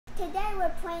today we're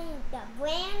playing the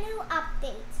brand new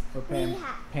updates. We're playing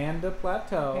Panda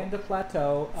Plateau. Panda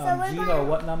Plateau. So JeeHo,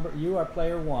 what number? You are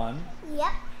player 1.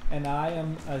 Yep. And I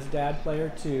am as dad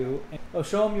player 2. Oh,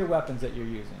 show him your weapons that you're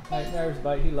using. Nightmare's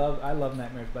Bite. I love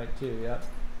Nightmare's Bite too. Yep.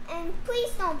 And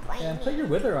please don't play And me. put your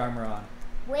Wither armor on.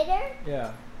 Wither?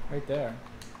 Yeah, right there.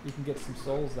 You can get some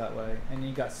souls that way. And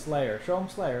you got Slayer. Show him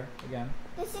Slayer again.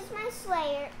 This is my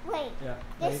Slayer. Wait. Yeah.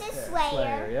 This right is there.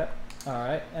 Slayer. Yep.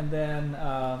 Alright, and then,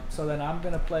 so then I'm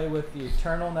going to play with the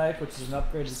Eternal Knife, which is an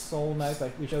upgraded soul knife.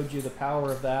 We showed you the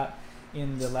power of that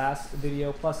in the last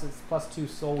video, plus it's +2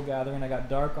 soul gathering. I got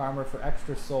dark armor for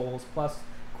extra souls, plus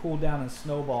cooldown and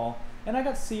snowball. And I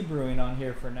got Seabrewing on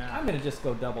here for now. I'm going to just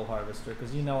go double harvester,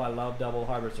 because you know I love double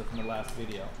harvester from the last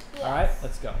video. Yes. Alright,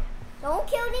 let's go. Don't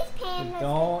kill these pandas.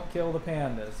 Don't kill the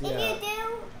pandas, yeah. If you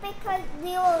do, because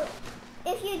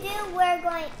if you do,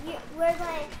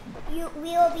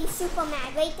 we will be super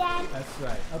mad, right, Dad? That's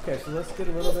right. Okay, so let's get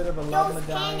a little bit of a Love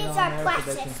Medallion on there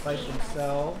so they can fight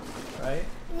themselves, right?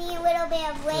 We need a little bit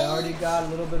of rage. We already got a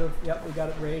little bit of, yep, we got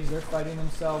it rage. They're fighting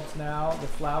themselves now. The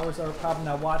flowers are a problem.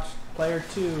 Now watch player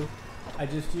 2. I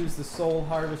just used the Soul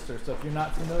Harvester. So if you're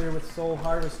not familiar with Soul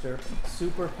Harvester,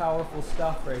 super powerful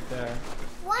stuff right there.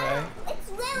 What? Okay?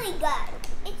 It's really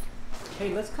good. Hey,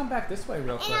 let's come back this way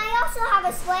real quick. And I also have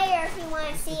a Slayer if you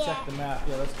want to see it. Check the map.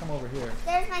 Yeah, let's come over here.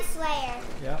 There's my Slayer.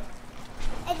 Yep.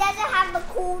 It doesn't have the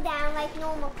cooldown like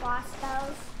normal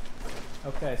crossbows.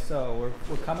 Okay, so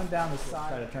we're coming down the side.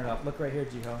 Try to turn it off. Look right here,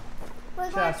 JeeHo.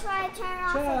 We're going to try to turn it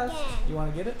off again. You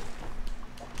want to get it?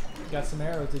 You got some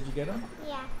arrows. Did you get them?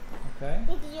 Yeah. Okay.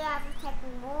 Did you have to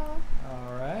take more?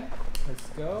 All right. Let's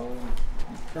go.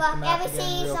 Look,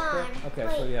 everything's on. Okay,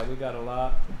 wait. so yeah, we got a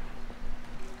lot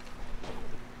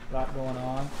going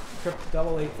on.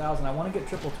 Double 8,000. I want to get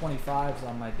triple 25s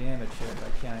on my damage here if I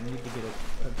can. I need to get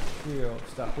a trio of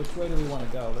stuff. Which way do we want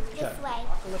to go? Let's check. This way.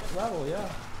 Let's level, yeah.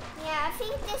 Yeah, I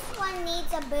think this one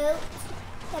needs a boot.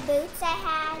 The boots I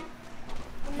had.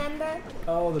 Remember?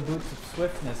 Oh, the boots of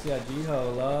swiftness. Yeah,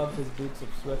 JeeHo loved his boots of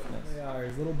swiftness. They are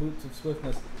his little boots of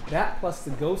swiftness. That plus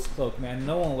the ghost cloak, man.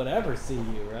 No one would ever see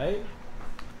you, right?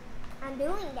 I'm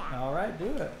doing that. All right, do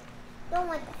it. Don't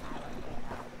want the power.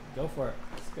 Go for it.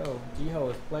 Let's go.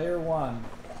 JeeHo is player 1.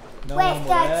 No one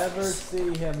will ever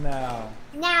see him now.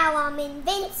 Now I'm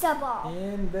invincible.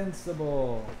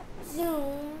 Invincible.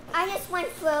 Zoom. I just went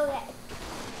through it.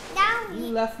 Now you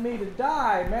left me to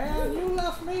die, man. You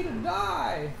left me to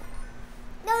die.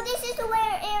 No, this is the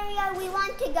area we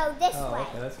want to go this way.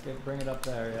 Okay, let's bring it up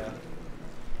there, yeah.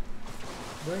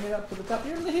 Bring it up to the top.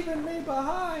 You're leaving me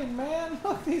behind, man.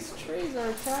 Look, these trees are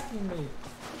attacking me.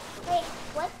 Wait,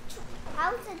 what?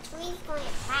 How's the trees going to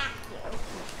attack you?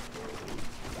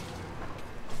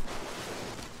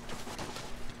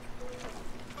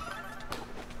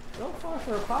 So far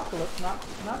for Apocalypse, not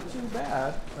too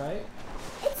bad, right?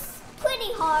 It's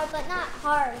pretty hard, but not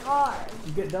hard.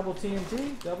 You get double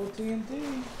TNT, double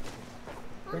TNT.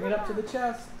 Bring it up to the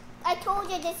chest. I told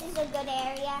you this is a good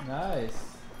area. Nice.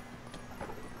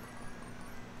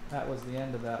 That was the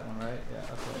end of that one, right? Yeah,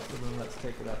 okay, so then let's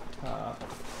take it up top.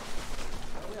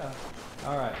 Yeah.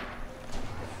 Alright.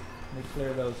 Let me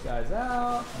clear those guys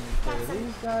out. Let me clear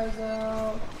these guys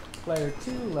out. Player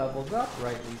 2 levels up,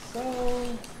 rightly so.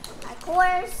 Of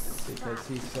course. Because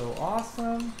he's so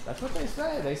awesome. That's what they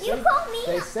say. They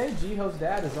say JeeHo's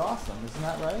dad is awesome, isn't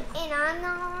that right? And I'm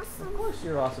not awesome. Of course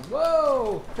you're awesome.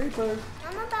 Whoa! Creepers!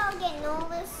 I'm about to get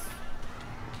nervous.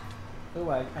 Oh,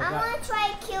 I want to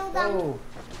try to kill them. Oh.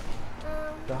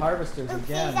 The harvesters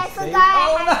again. I forgot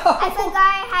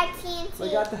I had TNT.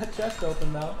 We got that chest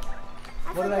open though.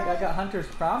 What did I got Hunter's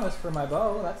Promise for my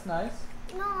bow. That's nice.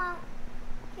 No,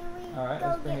 can we Alright,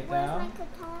 let's bring it down. Where's my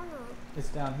katana? It's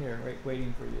down here, right,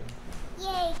 waiting for you.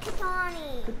 Yay,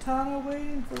 katana. Katana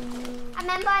waiting for you. I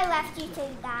remember I left you to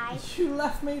die. You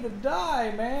left me to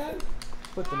die, man.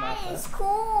 Put the map That is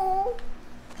cool,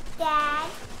 Dad.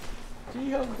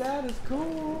 JeeHo's dad is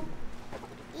cool.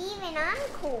 Even I'm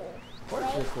cool. Of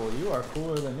course you're cool. You are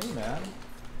cooler than me, man.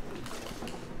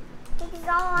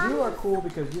 Because you are cool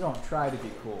because you don't try to be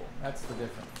cool. That's the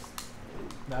difference.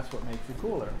 That's what makes you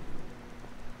cooler.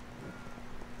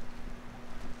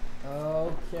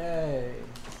 Okay.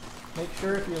 Make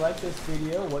sure if you like this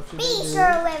video, what should you do? Be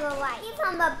sure to leave a like. Give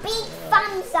him a big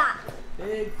thumbs up.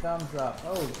 Big thumbs up.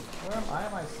 Oh, where am I?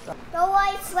 Am I stuck? The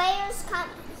white slayers come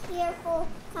here for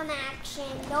some action.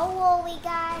 Don't worry,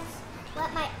 guys.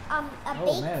 Let my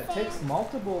oh man, it takes more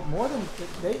than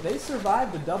they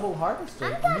survived the double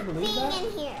harvester. Can you believe that?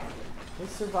 In here. They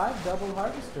survived double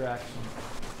harvester action.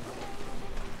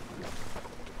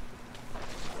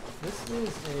 This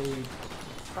is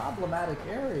a problematic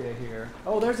area here.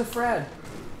 Oh, there's a Fred.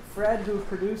 Fred who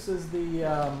produces the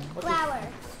Flowers.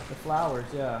 The flowers,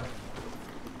 yeah.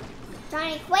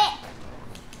 Johnny, quick!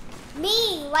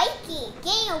 Me, Likey,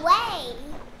 get away!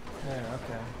 There,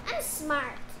 okay. I'm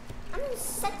smart. I'm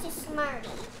such a smarty.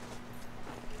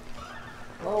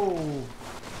 Oh.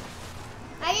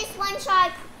 I just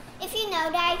one-shot. If you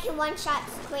know that, I can one-shot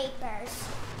creepers.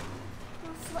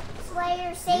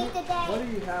 Slayer, save the day. What do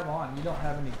you have on? You don't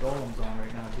have any golems on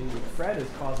right now, do you? Fred is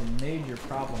causing major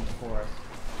problems for us.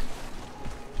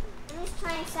 I'm just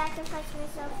trying to sacrifice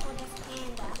myself for this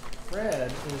panda.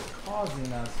 Fred is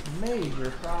causing us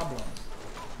major problems.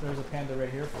 There's a panda right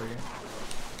here for you.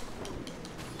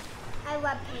 I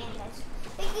love pandas.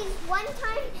 Because one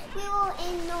time we were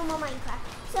in normal Minecraft.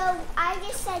 So I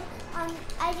just said,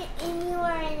 and you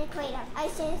were in the equator. I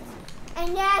said,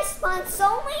 and then I spawned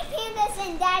so many pandas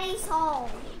in Daddy's home.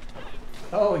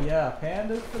 Oh yeah,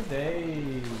 pandas for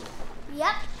days.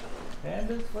 Yep.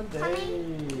 Pandas for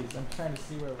days. I'm trying to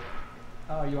see where we're...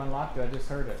 Oh, you unlocked it. I just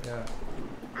heard it, yeah.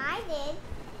 I did.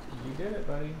 You did it,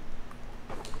 buddy.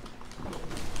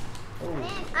 Oh.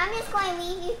 Man, I'm just going to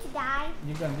leave you to die.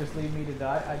 You're going to just leave me to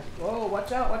die? Whoa,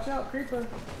 watch out, creeper.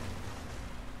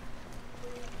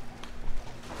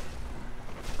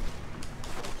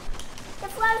 The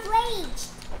flower's raged.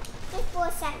 Just for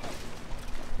a second.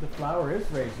 The flower is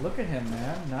raged. Look at him,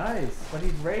 man. Nice. But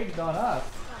he's raged on us.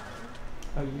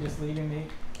 Oh, you just leaving me?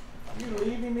 You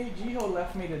leaving me? JeeHo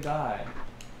left me to die.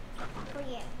 For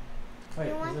you. Wait,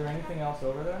 is there anything else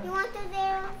over there? You want those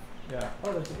arrows? Yeah.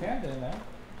 Oh, there's a panda in there.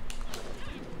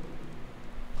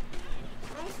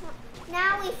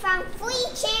 Now we found 3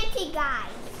 enchanted guys.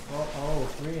 Oh,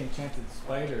 3 enchanted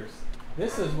spiders.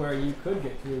 This is where you could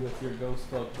get through with your ghost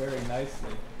cloak very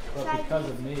nicely. But because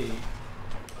of me,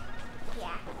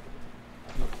 yeah,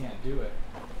 you can't do it.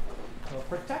 Well,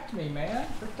 protect me, man.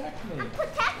 Protect me. I'm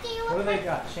protecting you. What do they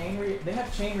got? They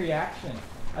have chain reaction.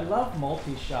 I love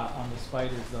multi-shot on the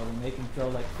spiders though, when they can throw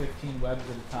like 15 webs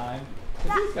at a time.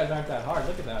 But these guys aren't that hard.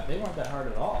 Look at that. They weren't that hard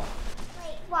at all.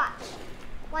 Wait, watch.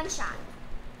 One shot.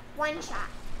 One shot.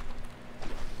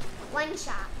 One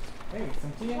shot. Hey,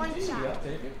 some TNT. One shot. I'll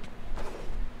take it.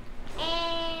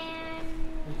 And...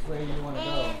 Which way do you want to go?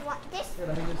 And what? This... Here,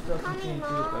 let me just throw some Coming, TNT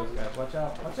Mom. at those guys. Watch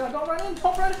out. Watch out. Don't run in.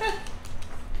 Don't run in.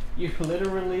 You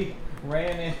literally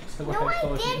ran into what I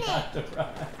told you not to run.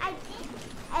 I did.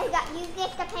 You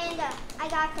get the panda. I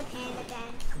got the panda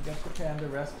then. You get the panda.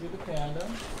 Rescue the panda.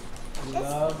 We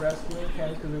love rescuing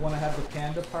pandas because we want to have the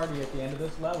panda party at the end of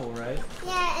this level, right?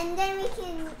 Yeah, and then we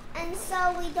can, and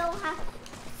so we don't have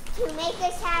to make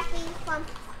us happy from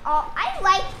all. I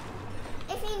like,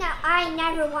 if you know, I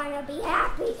never want to be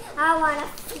happy. I want to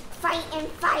fight and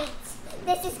fight.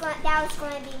 That was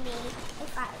going to be me.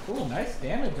 Oh, nice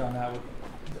damage on that.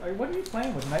 What are you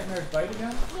playing with? Nightmare's Bite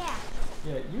again? Yeah.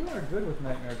 Yeah, you are good with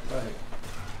Nightmare's Bite.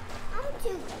 I'm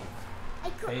too good.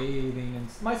 Bathing and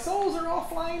my souls are all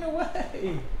flying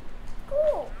away.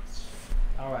 Cool.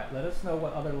 All right, let us know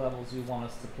what other levels you want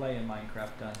us to play in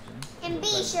Minecraft Dungeons. And be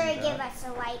sure to give us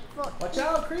a like. Watch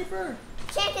out, creeper!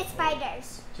 Enchanted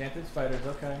spiders. Enchanted spiders.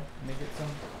 Okay, let me get some.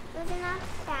 Those are not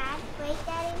bad. Wait,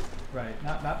 Daddy. Right,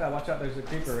 not bad. Watch out. There's a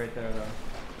creeper right there, though.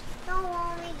 Don't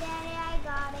worry, Daddy. I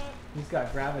got it. He's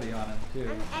got gravity on him too.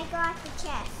 I got the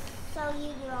chest, so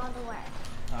you do all the work.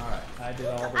 All right, I did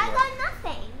all the work. I got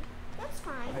nothing. That's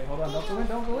fine. Hey, hold on. Don't go in.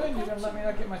 Don't go in. You're gonna let me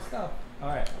not get my stuff. All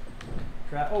right.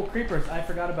 Oh, creepers. I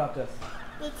forgot about this.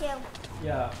 Me too.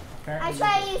 Yeah. Apparently. I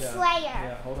try to use Slayer.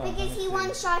 Yeah, hold on. Because he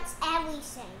one-shots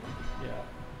everything. Yeah.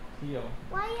 Heal.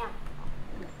 Why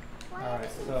Alright,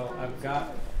 so I've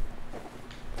got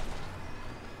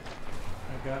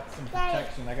some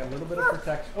protection. I got a little bit of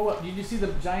protection. Oh, did you see the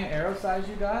giant arrow size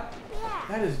you got? Yeah.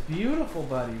 That is beautiful,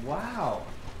 buddy. Wow.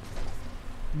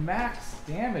 Max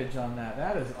damage on that.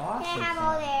 That is awesome. Can I have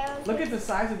all the arrows? Look at the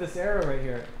size of this arrow right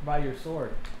here by your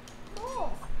sword.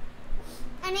 Cool.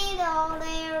 I need all the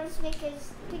arrows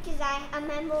because I'm a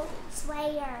member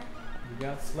Slayer. You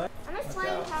got Slayer. I'm just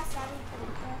flying past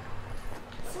everything.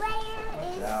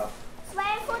 Slayer is out.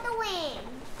 Slayer for the win.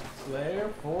 Slayer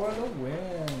for the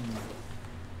win.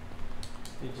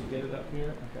 Did you get it up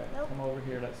here? Okay. Nope. Come over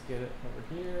here. Let's get it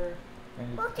over here. And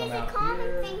you Look, come there's a out common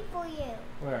here. thing for you.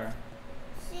 Where?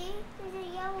 See? There's a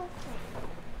yellow thing.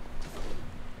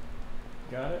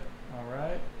 Got it. All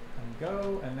right. And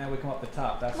go. And then we come up the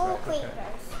top. That's More right. creepers. Okay.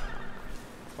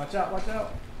 Watch out. Watch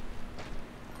out.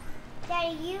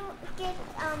 Daddy, you get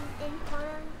in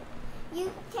front.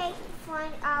 You take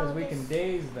front of Because we can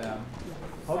daze them.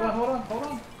 Hold on. Hold on. Hold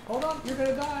on. Hold on. You're going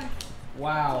to die.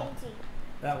 Wow.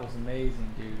 That was amazing,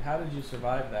 dude. How did you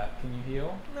survive that? Can you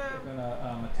heal? No. They're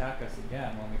gonna attack us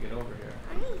again when we get over here.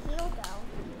 I need heal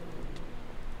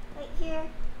though. Right here.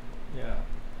 Yeah.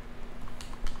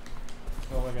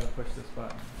 Oh, I gotta push this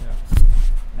button. Yeah.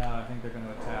 Now I think they're gonna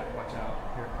attack. Watch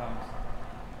out. Here it comes.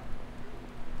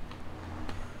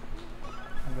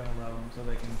 I'm gonna love them so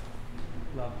they can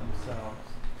love themselves.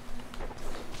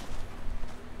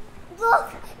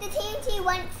 Look! The TNT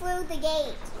went through the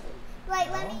gate.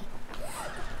 Right, let me...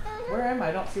 Where am I?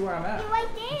 I don't see where I'm at. You're right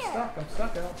there. I'm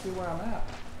stuck. I don't see where I'm at.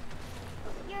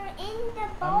 You're in the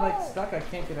boat. I'm like stuck. I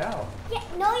can't get out. Yeah,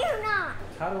 no, you're not.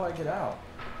 How do I get out?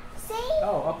 See?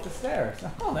 Oh, up the stairs.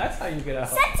 Oh, that's how you get out.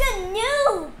 Such a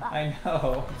noob. I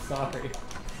know. I'm sorry.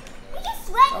 You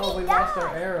just let me Oh, we die. lost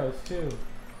our arrows too.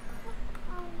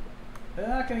 They're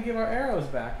not going to give our arrows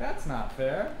back. That's not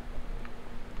fair.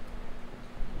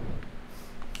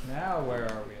 Now where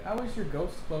are we? How is your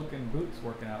ghost cloak and boots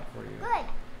working out for you? Good.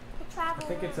 To travel I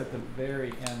think it's around. at the very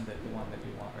end that the one that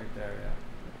you want right there,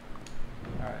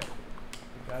 yeah. Alright.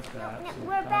 We got that. No, So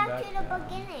we're come back to the down.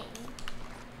 beginning.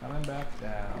 Coming back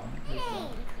down. Hey.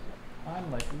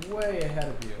 I'm like way ahead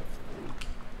of you.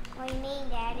 What do you mean,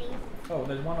 Daddy? Oh,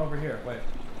 there's one over here. Wait.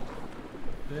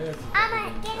 This is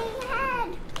I'm getting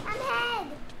ahead. I'm ahead.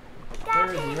 Got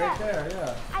Where is he? Right there,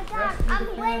 yeah. I got. Rescue the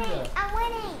I'm winning. panda. I'm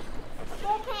winning.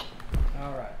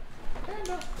 Alright.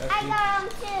 Panda. I got him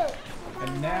too.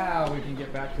 And now we can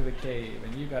get back to the cave,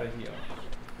 and you gotta heal.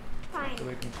 Fine. So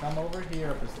we can come over here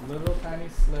up this little tiny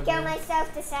sliver. Kill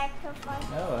myself to sacrifice.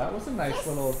 No, that was a nice Yes.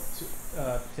 little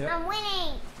tip. I'm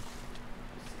winning.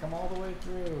 Just come all the way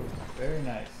through. Very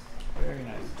nice. Very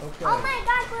nice. Okay. Oh my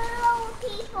God,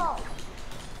 little people.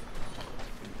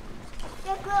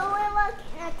 The gorilla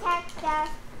can attack us.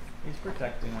 He's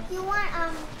protecting us. You want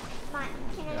my?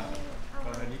 Can Yeah. I? Go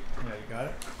ahead. Yeah, you got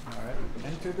it. All right.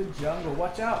 Enter the jungle.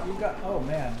 Watch out. You got. Oh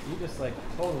man, you just like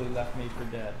totally left me for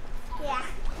dead. Yeah.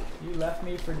 You left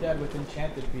me for dead with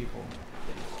enchanted people.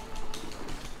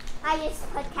 I just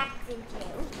protected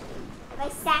you by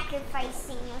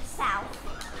sacrificing yourself.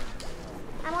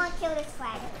 I want to kill this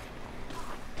spider.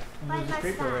 And Why there's a must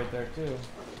creeper I? right there too.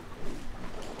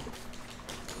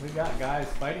 We got guys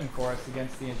fighting for us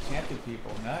against the enchanted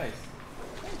people. Nice.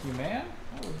 Thank you, man.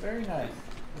 That was very nice.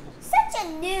 Such a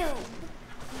noob.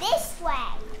 This way.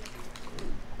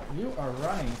 You are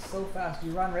running so fast.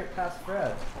 You run right past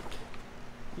Fred.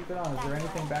 Keep it on. Is there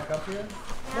anything back up here?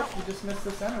 No. Look, you just missed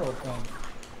this emerald thing.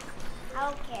 I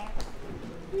don't care.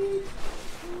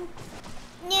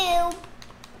 Noob.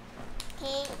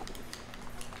 Pink.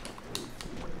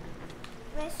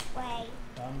 This way.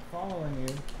 I'm following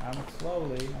you. I'm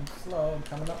slowly. I'm slow. I'm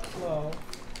coming up slow.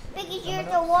 Because Coming you're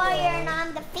up the warrior slow. and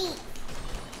I'm the feet.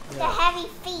 The Yeah. heavy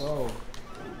feet. Whoa.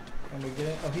 Can we get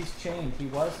in? Oh, he's chained. He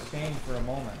was chained for a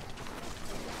moment.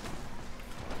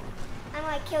 I'm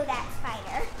gonna kill that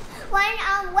spider. When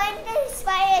the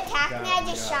spider attacked Got me, it, I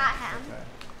just got shot it. him. Okay.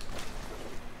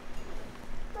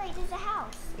 Wait, there's a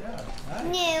house. Yeah,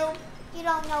 nice. Noob. You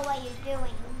don't know what you're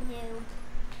doing, noob.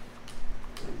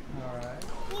 Alright.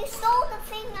 You stole the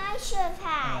thing I should have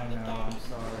had. I know, I'm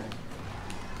sorry.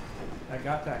 I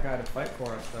got that guy to fight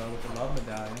for us though with the Love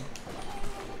Medallion.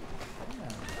 Yeah.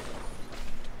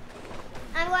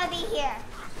 I'm gonna be here.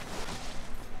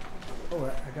 Oh,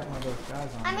 I got one of those guys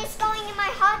on I'm me. just going in my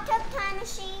hot tub time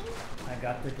machine. I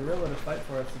got the gorilla to fight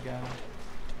for us again.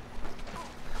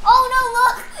 Oh no,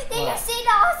 look! Did What? you see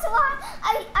the ocelot?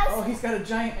 Oh, he's got a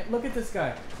giant. Look at this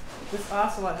guy. This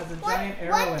ocelot has a giant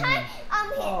arrow one in time,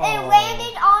 him. it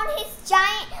landed on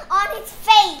his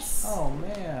face. Oh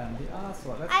man, the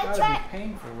ocelot. That's I gotta tried- be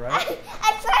painful, right?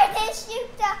 I tried to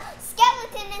shoot the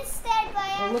skeleton instead, but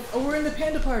Oh look! Oh, we're in the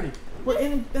panda party. We're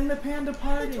in the panda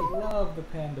party. Love the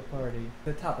panda party.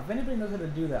 The top. If anybody knows how to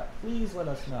do that, please let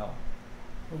us know.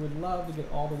 We would love to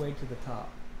get all the way to the top.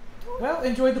 Well,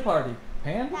 enjoy the party,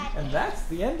 panda, and that's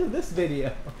the end of this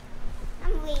video.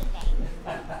 I'm leaving.